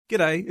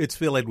G'day, it's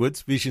Phil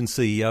Edwards, Vision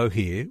CEO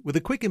here, with a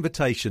quick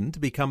invitation to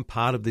become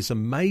part of this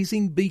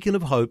amazing beacon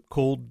of hope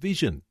called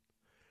Vision.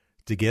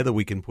 Together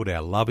we can put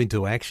our love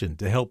into action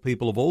to help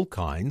people of all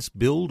kinds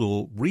build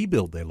or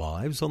rebuild their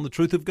lives on the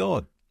truth of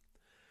God.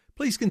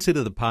 Please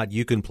consider the part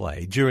you can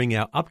play during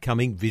our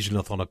upcoming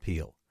Visionathon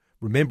appeal,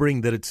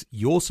 remembering that it's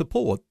your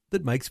support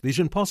that makes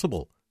Vision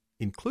possible,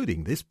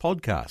 including this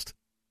podcast.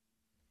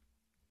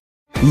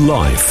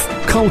 Life,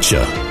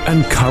 culture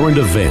and current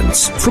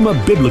events from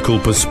a biblical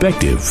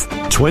perspective.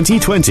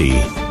 2020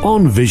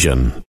 on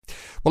Vision.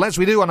 Well, as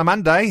we do on a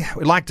Monday,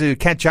 we'd like to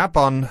catch up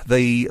on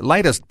the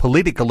latest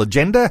political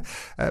agenda.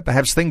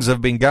 Perhaps things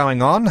have been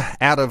going on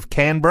out of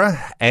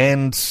Canberra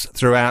and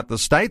throughout the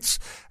states,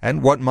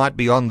 and what might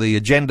be on the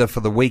agenda for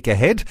the week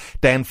ahead.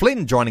 Dan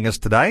Flynn joining us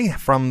today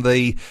from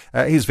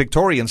he's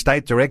Victorian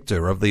State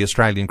Director of the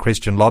Australian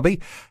Christian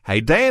Lobby.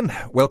 Hey, Dan,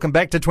 welcome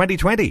back to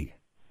 2020.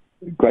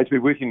 Great to be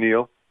with you,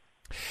 Neil.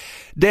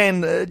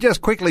 Dan,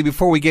 just quickly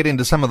before we get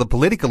into some of the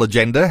political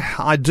agenda,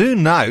 I do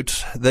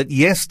note that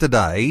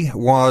yesterday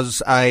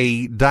was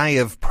a day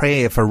of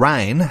prayer for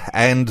rain,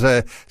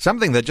 and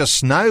something that just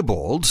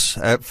snowballed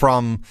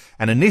from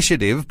an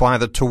initiative by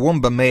the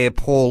Toowoomba Mayor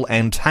Paul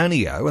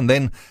Antonio, and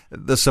then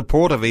the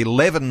support of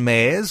 11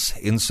 mayors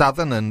in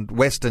southern and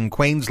western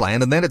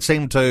Queensland, and then it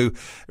seemed to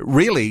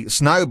really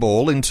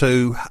snowball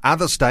into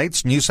other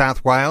states, New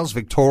South Wales,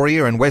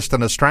 Victoria and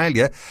Western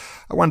Australia.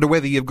 I wonder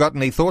whether you've got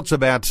any thoughts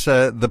about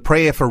the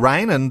prayer for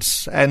rain and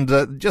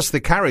just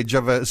the courage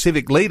of a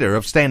civic leader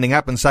of standing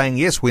up and saying,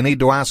 yes, we need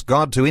to ask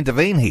God to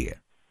intervene here.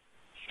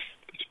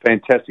 It's a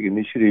fantastic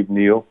initiative,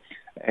 Neil,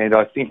 and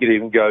I think it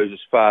even goes as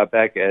far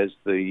back as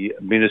the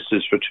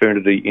Ministers'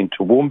 Fraternity in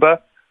Toowoomba,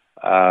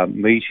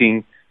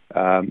 meeting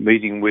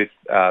with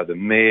the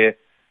Mayor,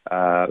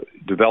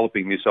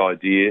 developing this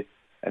idea,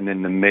 and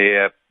then the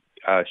Mayor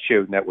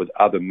sharing that with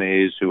other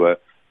mayors who are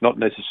not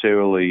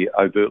necessarily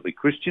overtly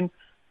Christian,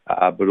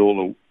 but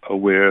all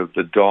aware of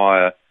the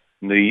dire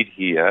need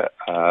here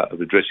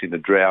of addressing the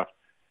drought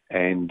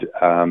and,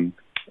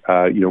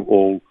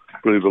 all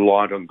really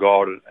reliant on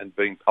God and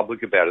being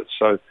public about it.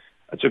 So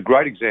it's a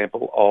great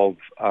example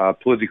of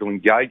political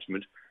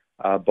engagement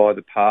by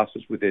the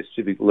pastors with their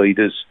civic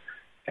leaders.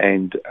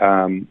 And,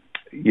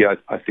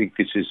 I think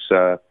this is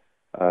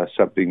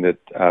something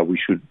that we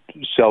should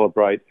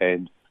celebrate.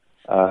 And,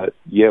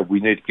 we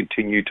need to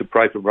continue to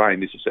pray for rain.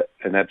 This is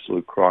an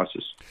absolute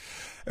crisis.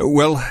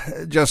 Well,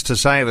 just to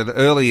say that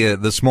earlier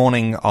this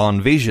morning on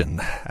Vision,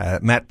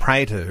 Matt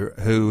Prater,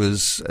 who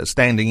was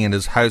standing in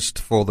as host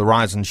for the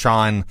Rise and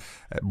Shine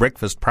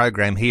breakfast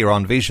program here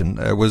on Vision,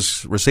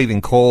 was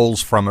receiving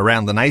calls from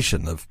around the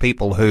nation of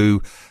people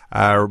who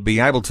are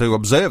being able to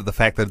observe the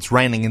fact that it's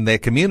raining in their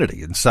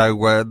community. And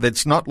so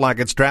it's not like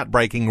it's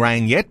drought-breaking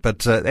rain yet,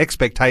 but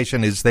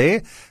expectation is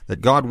there that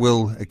God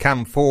will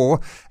come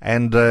for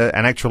and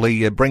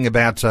actually bring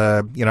about,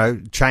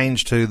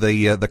 change to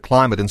the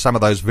climate in some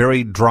of those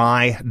very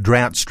dry,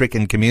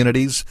 drought-stricken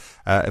communities.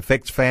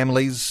 Affects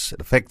families,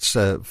 it affects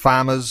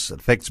farmers, it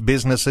affects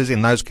businesses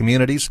in those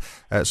communities.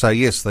 So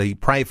yes, the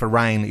pray for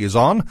rain is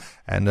on,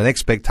 and an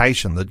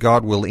expectation that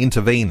God will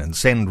intervene and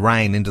send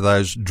rain into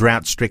those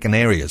drought-stricken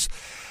areas.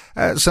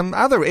 Some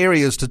other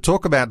areas to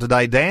talk about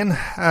today, Dan.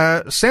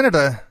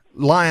 Senator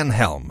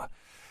Leyonhjelm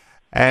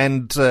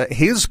and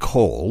his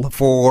call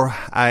for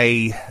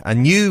a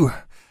new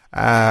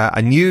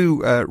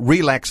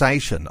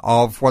relaxation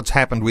of what's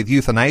happened with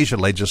euthanasia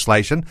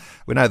legislation.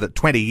 We know that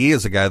 20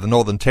 years ago the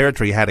Northern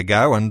Territory had a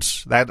go, and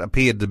that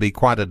appeared to be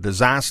quite a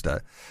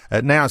disaster.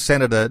 Now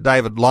Senator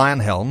David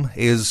Leyonhjelm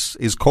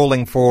is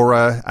calling for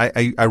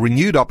a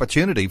renewed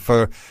opportunity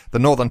for the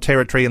Northern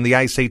Territory and the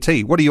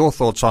ACT. What are your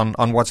thoughts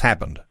on what's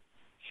happened?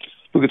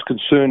 Look, it's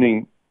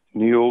concerning,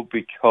 Neil,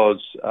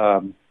 because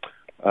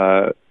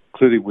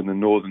clearly when the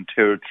Northern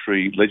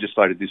Territory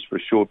legislated this for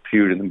a short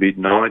period in the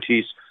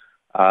mid-90s,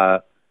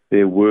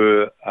 there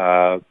were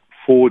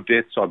 4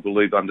 deaths, I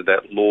believe, under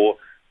that law,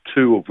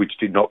 2 of which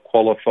did not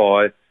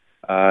qualify,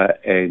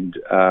 and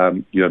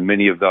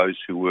many of those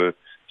who were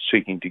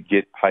seeking to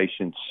get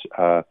patients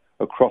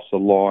across the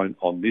line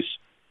on this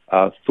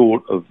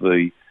thought of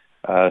the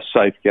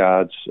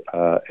safeguards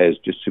as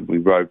just simply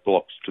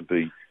roadblocks to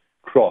be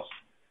crossed.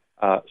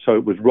 So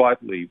it was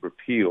rightly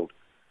repealed,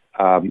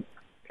 and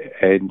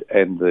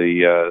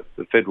the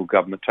federal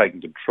government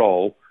taking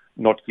control,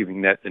 not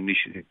giving that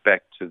initiative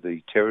back to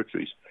the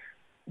territories.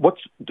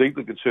 What's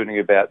deeply concerning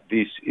about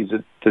this is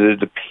that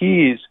it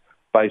appears,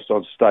 based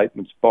on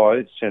statements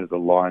by Senator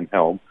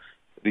Leyonhjelm,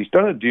 that he's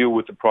done a deal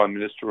with the Prime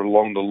Minister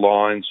along the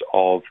lines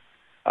of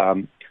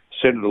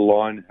Senator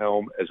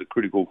Leyonhjelm, as a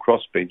critical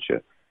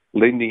crossbencher,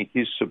 lending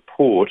his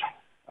support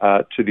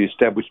to the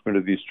establishment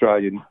of the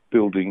Australian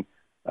Building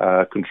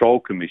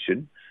Control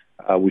Commission,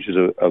 which is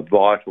a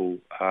vital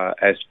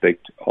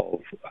aspect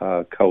of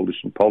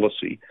coalition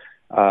policy,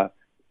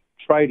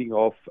 trading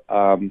off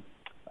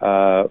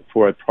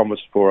for a promise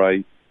for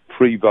a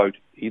free vote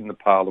in the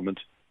Parliament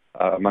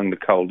among the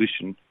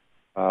coalition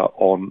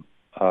on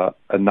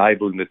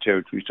enabling the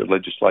territories to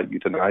legislate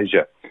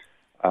euthanasia.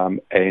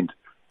 And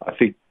I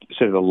think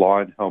Senator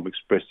Leyonhjelm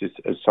expressed this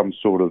as some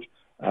sort of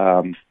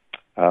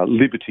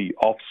liberty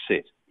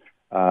offset.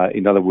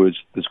 In other words,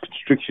 there's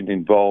constriction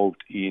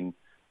involved in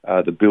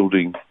the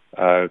Building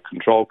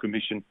Control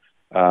Commission.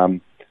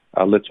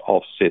 Let's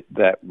offset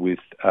that with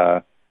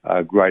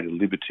greater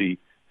liberty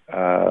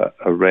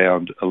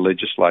around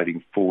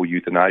legislating for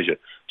euthanasia.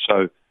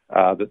 So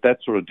that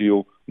sort of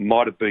deal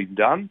might have been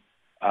done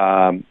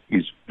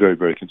is very,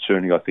 very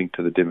concerning, I think,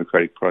 to the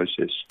democratic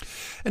process.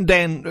 And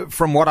Dan,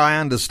 from what I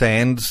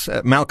understand,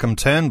 Malcolm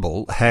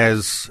Turnbull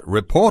has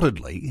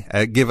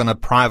reportedly given a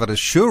private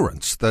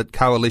assurance that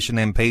Coalition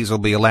MPs will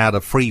be allowed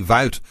a free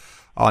vote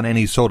on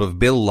any sort of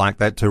bill like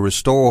that to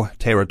restore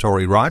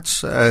territory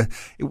rights.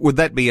 Would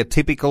that be a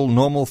typical,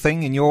 normal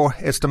thing in your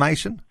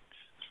estimation?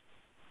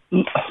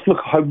 Look,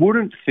 I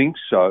wouldn't think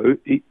so.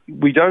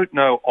 We don't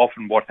know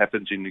often what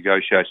happens in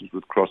negotiations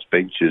with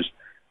crossbenchers,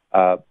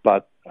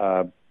 but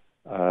I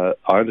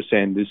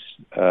understand this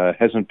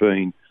hasn't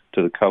been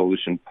to the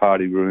coalition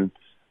party room.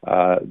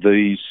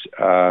 These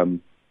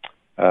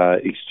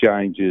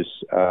exchanges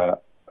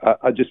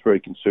are just very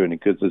concerning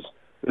because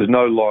there's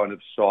no line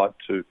of sight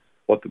to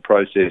what the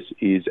process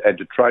is, and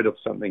to trade off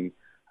something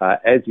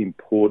as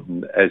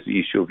important as the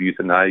issue of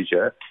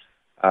euthanasia,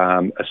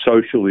 a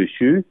social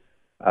issue,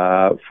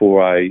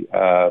 for I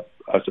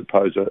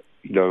suppose, a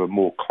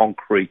more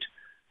concrete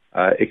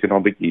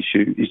economic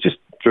issue is just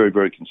very,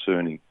 very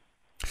concerning.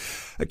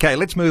 Okay,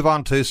 let's move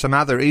on to some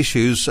other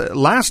issues.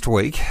 Last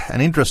week,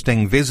 an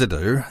interesting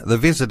visitor, the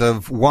visit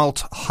of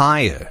Walt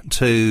Heyer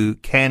to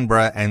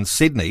Canberra and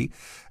Sydney,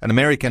 an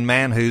American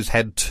man who's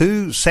had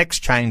 2 sex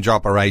change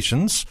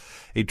operations.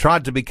 He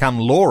tried to become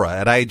Laura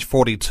at age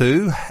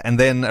 42 and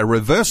then a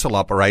reversal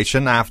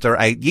operation after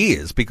 8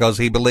 years because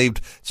he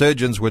believed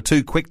surgeons were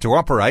too quick to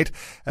operate.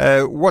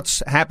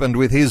 What's happened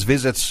with his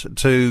visits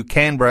to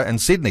Canberra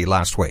and Sydney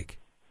last week?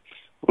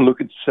 Well, look,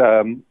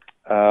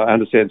 I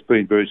understand it's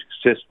been very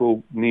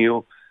successful,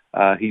 Neil.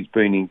 He's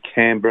been in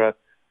Canberra.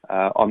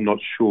 I'm not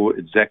sure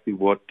exactly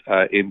what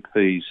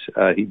MPs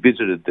he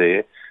visited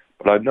there,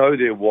 but I know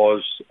there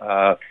was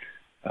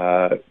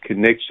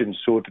connections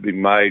sought to be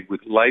made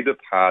with Labor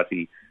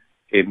Party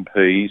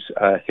MPs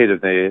ahead of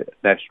their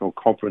national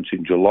conference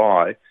in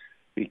July,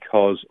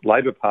 because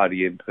Labor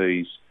Party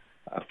MPs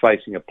are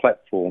facing a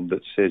platform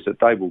that says that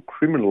they will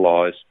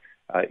criminalise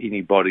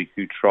anybody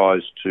who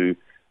tries to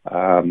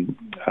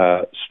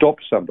stop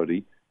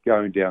somebody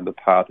going down the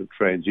path of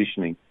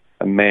transitioning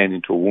a man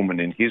into a woman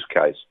in his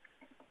case.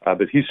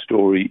 But his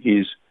story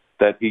is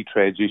that he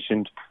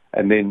transitioned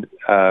and then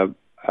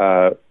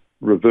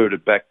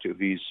reverted back to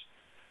his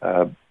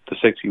the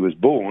sex he was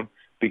born,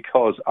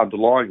 because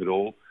underlying it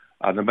all,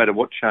 no matter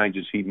what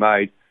changes he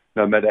made,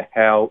 no matter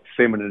how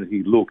feminine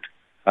he looked,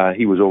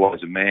 he was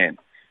always a man.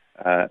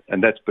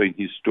 And that's been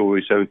his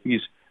story. So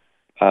he's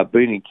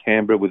been in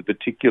Canberra with a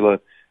particular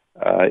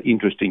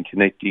interest in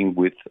connecting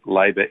with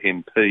Labor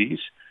MPs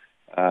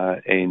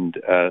and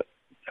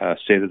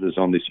senators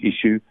on this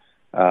issue.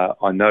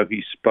 I know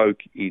he spoke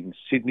in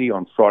Sydney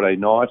on Friday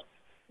night,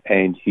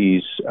 and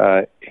he's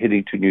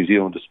heading to New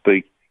Zealand to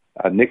speak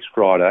next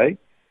Friday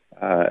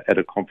at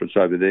a conference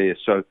over there.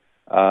 So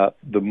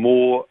the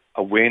more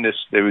awareness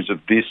there is of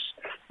this,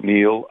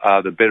 Neil,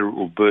 the better it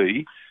will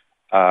be,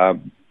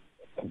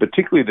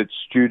 particularly that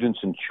students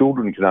and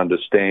children can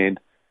understand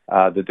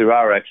that there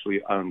are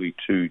actually only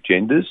 2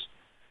 genders,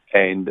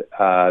 and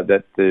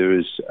that there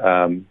is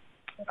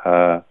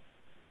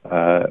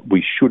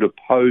we should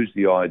oppose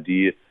the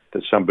idea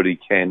that somebody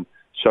can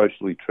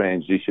socially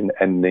transition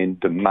and then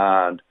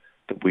demand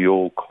that we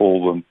all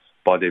call them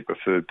by their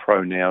preferred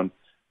pronoun.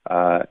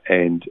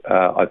 And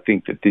I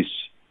think that this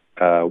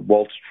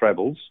Walt's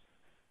travels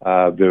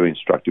are very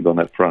instructive on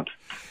that front.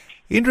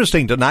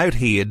 Interesting to note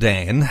here,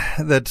 Dan,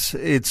 that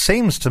it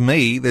seems to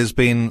me there's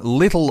been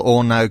little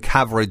or no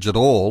coverage at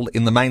all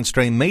in the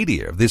mainstream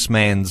media of this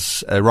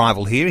man's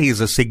arrival here. He has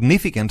a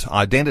significant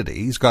identity.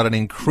 He's got an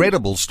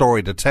incredible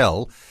story to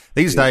tell.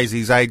 These days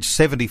he's aged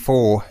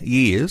 74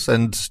 years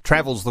and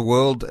travels the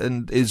world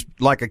and is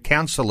like a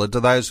counsellor to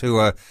those who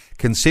are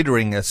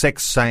considering a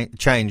sex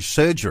change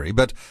surgery.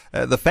 But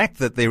the fact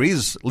that there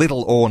is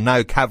little or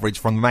no coverage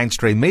from the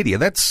mainstream media,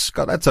 that's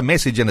a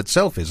message in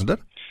itself, isn't it?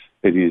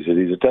 It is.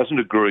 It doesn't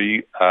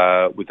agree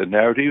with the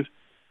narrative,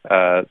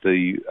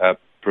 the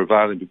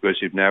prevailing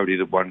progressive narrative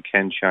that one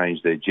can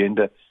change their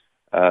gender.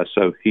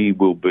 So he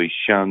will be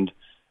shunned.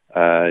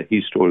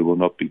 His story will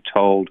not be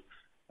told.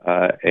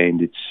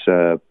 And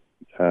it's,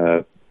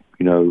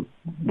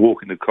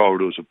 walking the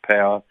corridors of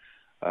power.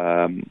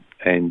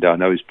 And I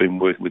know he's been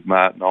working with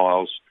Martin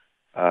Iles,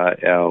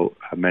 our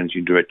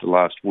managing director,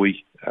 last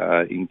week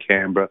in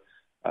Canberra.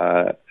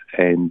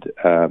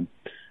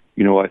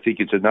 I think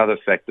it's another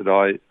fact that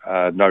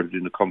I noted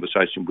in the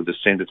conversation with the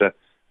senator,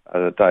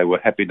 that they were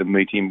happy to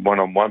meet him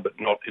one-on-one, but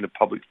not in a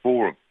public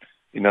forum.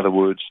 In other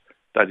words,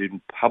 they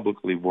didn't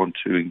publicly want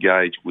to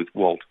engage with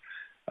Walt.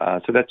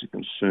 So that's a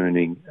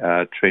concerning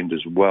trend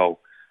as well,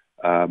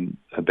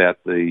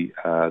 about the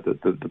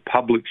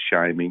public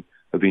shaming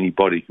of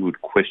anybody who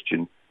would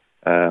question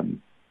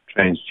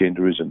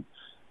transgenderism.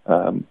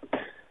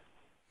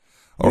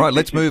 All right,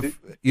 let's move.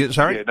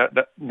 Sorry?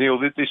 Yeah, Neil,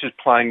 this is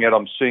playing out.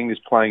 I'm seeing this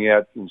playing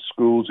out in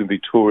schools in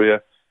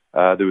Victoria.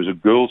 There was a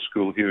girls'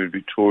 school here in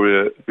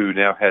Victoria who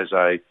now has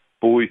a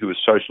boy who is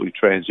socially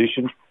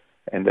transitioned,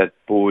 and that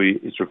boy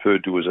is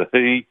referred to as a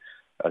he.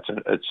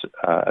 It's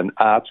an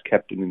arts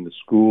captain in the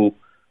school,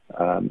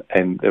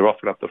 and they're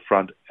often up the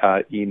front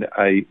in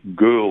a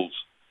girls'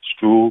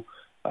 school.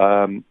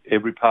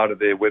 Every part of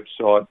their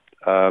website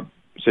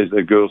says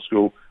they're girls'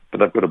 school, but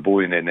they've got a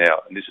boy in there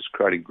now, and this is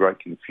creating great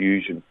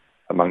confusion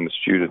among the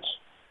students.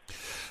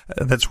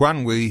 That's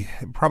one we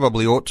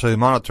probably ought to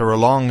monitor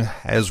along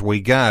as we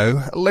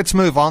go. Let's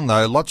move on,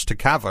 though. Lots to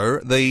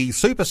cover. The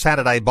Super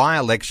Saturday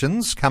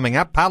by-elections coming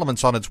up.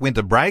 Parliament's on its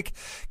winter break.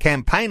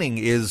 Campaigning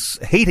is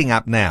heating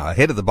up now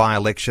ahead of the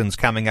by-elections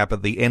coming up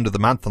at the end of the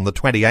month on the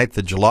 28th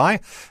of July.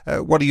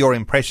 What are your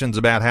impressions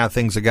about how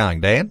things are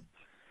going, Dan?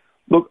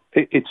 Look,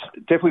 it's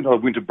definitely not a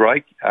winter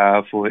break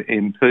for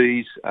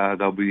MPs.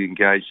 They'll be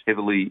engaged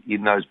heavily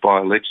in those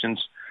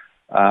by-elections.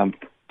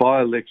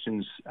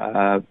 By-elections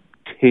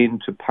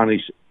tend to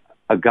punish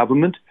a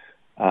government,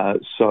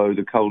 so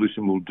the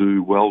coalition will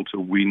do well to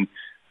win,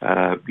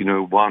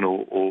 one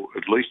or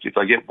at least if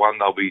they get one,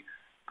 they'll be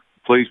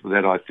pleased with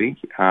that, I think,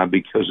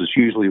 because it's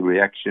usually a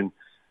reaction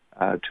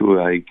to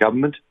a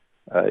government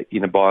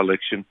in a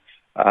by-election.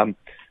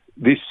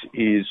 This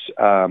is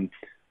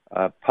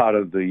part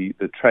of the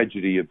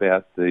tragedy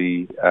about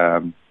the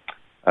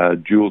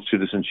dual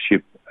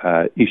citizenship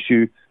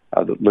issue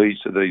that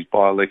leads to these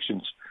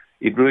by-elections.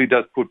 It really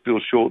does put Bill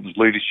Shorten's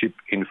leadership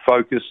in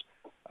focus.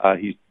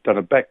 He's done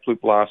a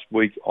backflip last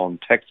week on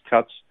tax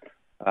cuts,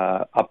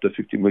 up to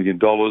 $50 million.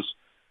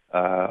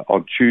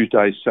 On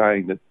Tuesday,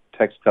 saying that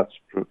tax cuts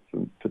for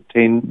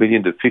 $10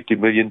 million to $50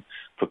 million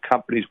for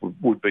companies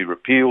would be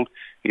repealed.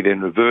 He then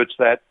reverts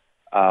that.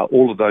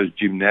 All of those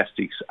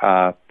gymnastics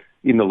are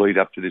in the lead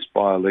up to this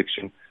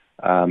by-election.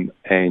 I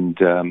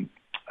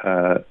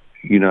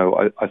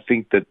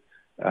think that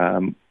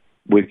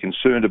we're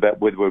concerned about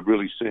whether we're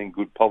really seeing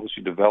good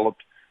policy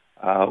developed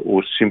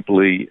or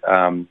simply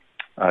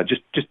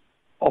just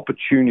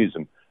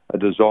opportunism, a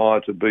desire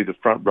to be the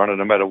front runner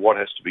no matter what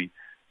has to be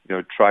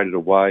traded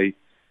away.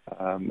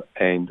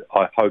 And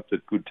I hope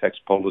that good tax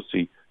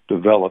policy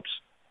develops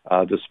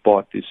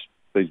despite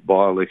these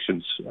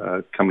by-elections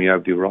coming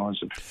over the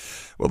horizon.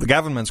 Well, the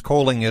government's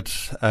calling it,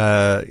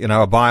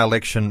 a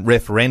by-election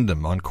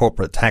referendum on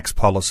corporate tax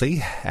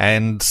policy.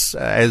 And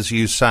as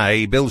you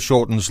say, Bill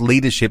Shorten's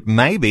leadership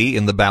may be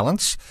in the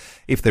balance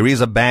if there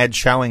is a bad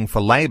showing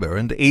for Labor,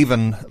 and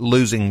even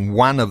losing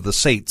one of the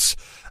seats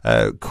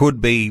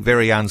could be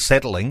very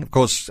unsettling. Of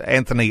course,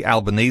 Anthony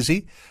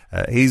Albanese,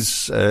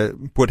 he's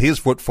put his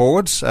foot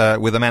forwards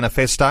with a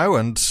manifesto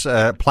and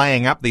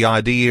playing up the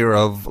idea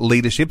of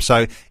leadership.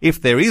 So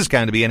if there is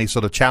going to be any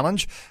sort of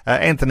challenge,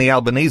 Anthony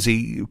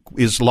Albanese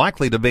is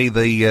likely to be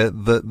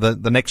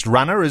the next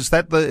runner. Is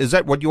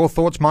that what your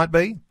thoughts might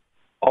be?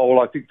 Oh,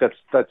 well, I think that's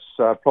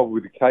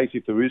probably the case.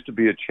 If there is to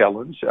be a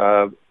challenge,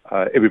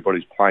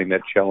 everybody's playing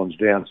that challenge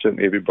down.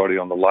 Certainly everybody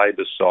on the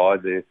Labor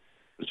side, they're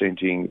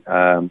presenting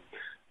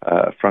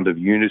a front of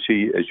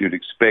unity, as you'd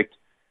expect.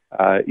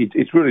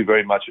 It's really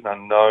very much an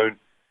unknown.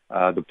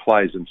 The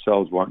players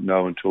themselves won't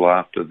know until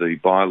after the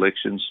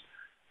by-elections.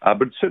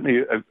 But it's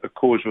certainly a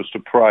cause for us to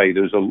pray.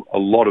 There's a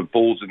lot of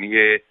balls in the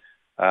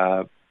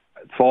air,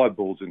 5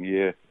 balls in the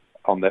air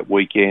on that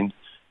weekend,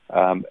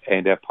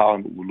 and our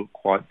parliament will look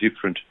quite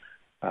different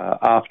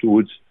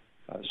afterwards.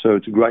 So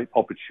it's a great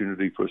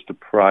opportunity for us to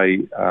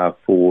pray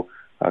for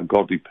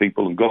godly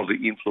people and godly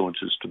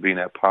influences to be in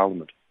our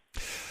parliament.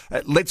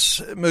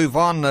 Let's move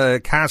on,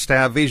 cast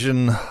our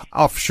vision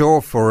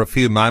offshore for a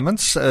few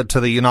moments to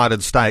the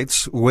United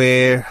States,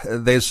 where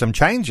there's some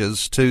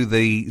changes to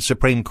the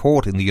Supreme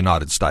Court in the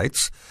United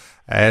States,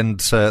 and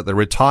the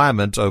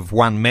retirement of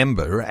one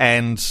member,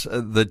 and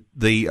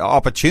the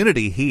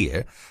opportunity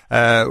here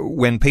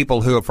when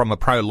people who are from a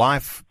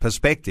pro-life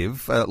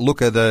perspective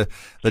look at the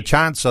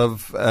chance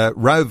of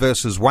Roe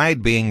versus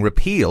Wade being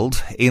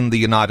repealed in the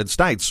United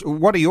States.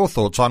 What are your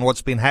thoughts on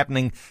what's been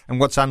happening and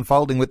what's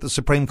unfolding with the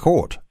Supreme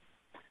Court?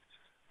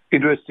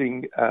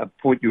 Interesting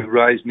point you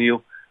raised,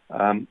 Neil.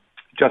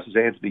 Justice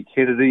Anthony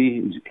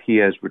Kennedy, he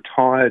has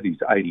retired. He's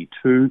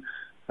 82,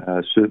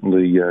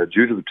 certainly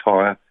due to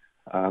retire.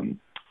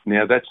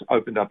 Now, that's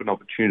opened up an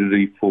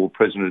opportunity for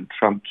President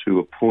Trump to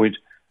appoint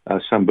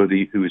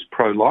somebody who is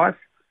pro-life.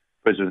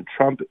 President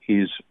Trump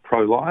is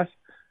pro-life,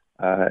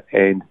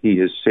 and he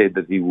has said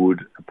that he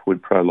would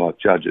appoint pro-life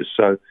judges.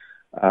 So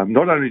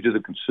not only do the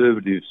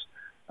Conservatives,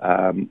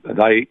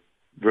 they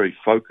very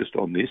focused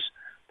on this,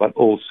 but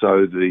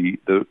also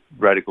the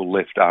radical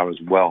left are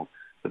as well.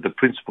 But the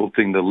principal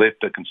thing the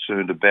left are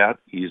concerned about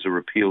is a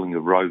repealing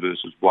of Roe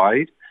versus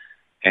Wade,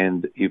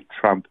 and if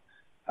Trump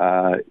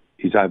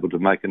is able to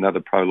make another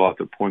pro-life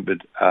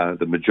appointment,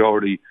 the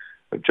majority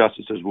of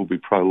justices will be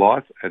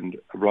pro-life, and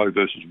Roe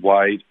versus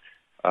Wade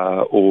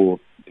or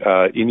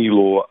any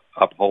law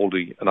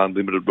upholding an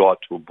unlimited right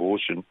to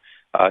abortion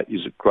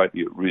is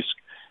greatly at risk.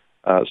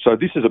 So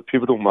this is a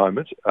pivotal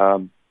moment,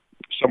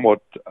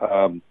 somewhat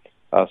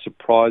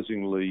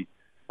surprisingly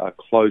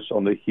close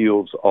on the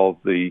heels of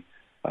the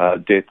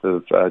death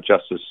of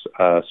Justice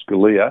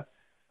Scalia.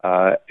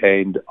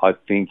 And I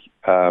think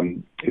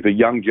if a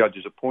young judge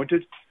is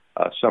appointed,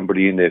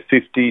 somebody in their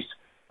 50s,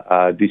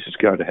 this is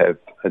going to have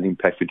an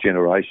impact for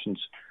generations,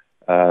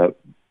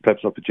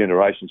 perhaps not for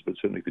generations, but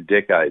certainly for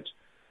decades.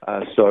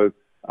 So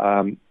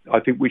I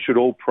think we should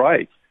all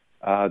pray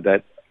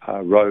that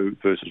Roe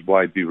versus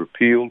Wade be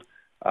repealed.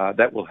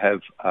 That will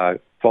have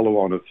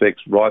follow-on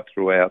effects right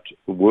throughout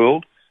the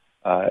world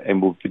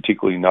and will be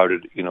particularly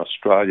noted in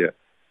Australia.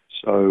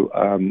 So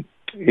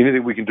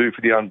anything we can do for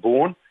the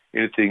unborn,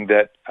 anything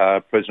that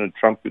President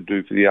Trump could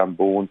do for the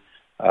unborn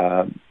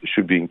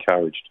should be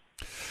encouraged.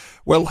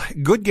 Well,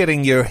 good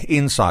getting your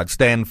insights,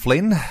 Dan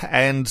Flynn,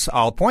 and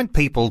I'll point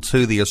people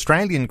to the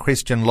Australian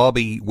Christian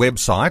Lobby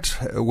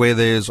website where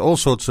there's all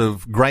sorts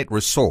of great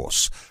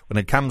resource when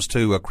it comes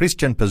to a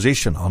Christian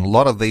position on a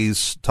lot of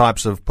these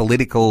types of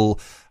political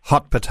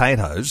hot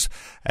potatoes.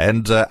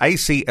 And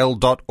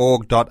acl.org.au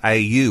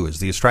is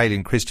the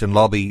Australian Christian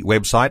Lobby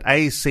website,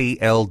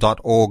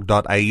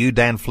 acl.org.au.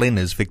 Dan Flynn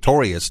is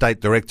Victoria's State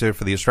Director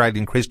for the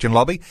Australian Christian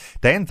Lobby.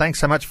 Dan, thanks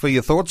so much for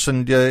your thoughts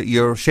and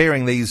your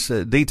sharing these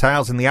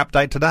details in the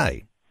update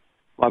today.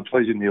 My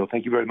pleasure, Neil.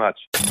 Thank you very much.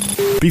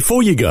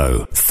 Before you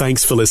go,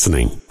 thanks for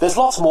listening. There's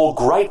lots more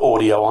great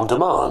audio on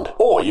demand,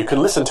 or you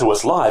can listen to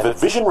us live at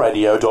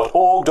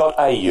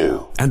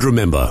visionradio.org.au. And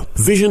remember,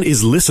 Vision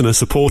is listener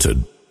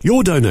supported.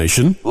 Your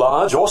donation,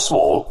 large or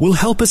small, will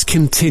help us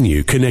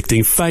continue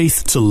connecting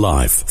faith to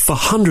life for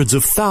hundreds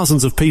of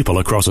thousands of people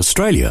across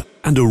Australia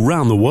and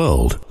around the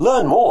world.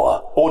 Learn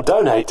more or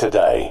donate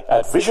today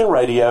at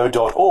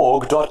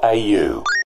visionradio.org.au.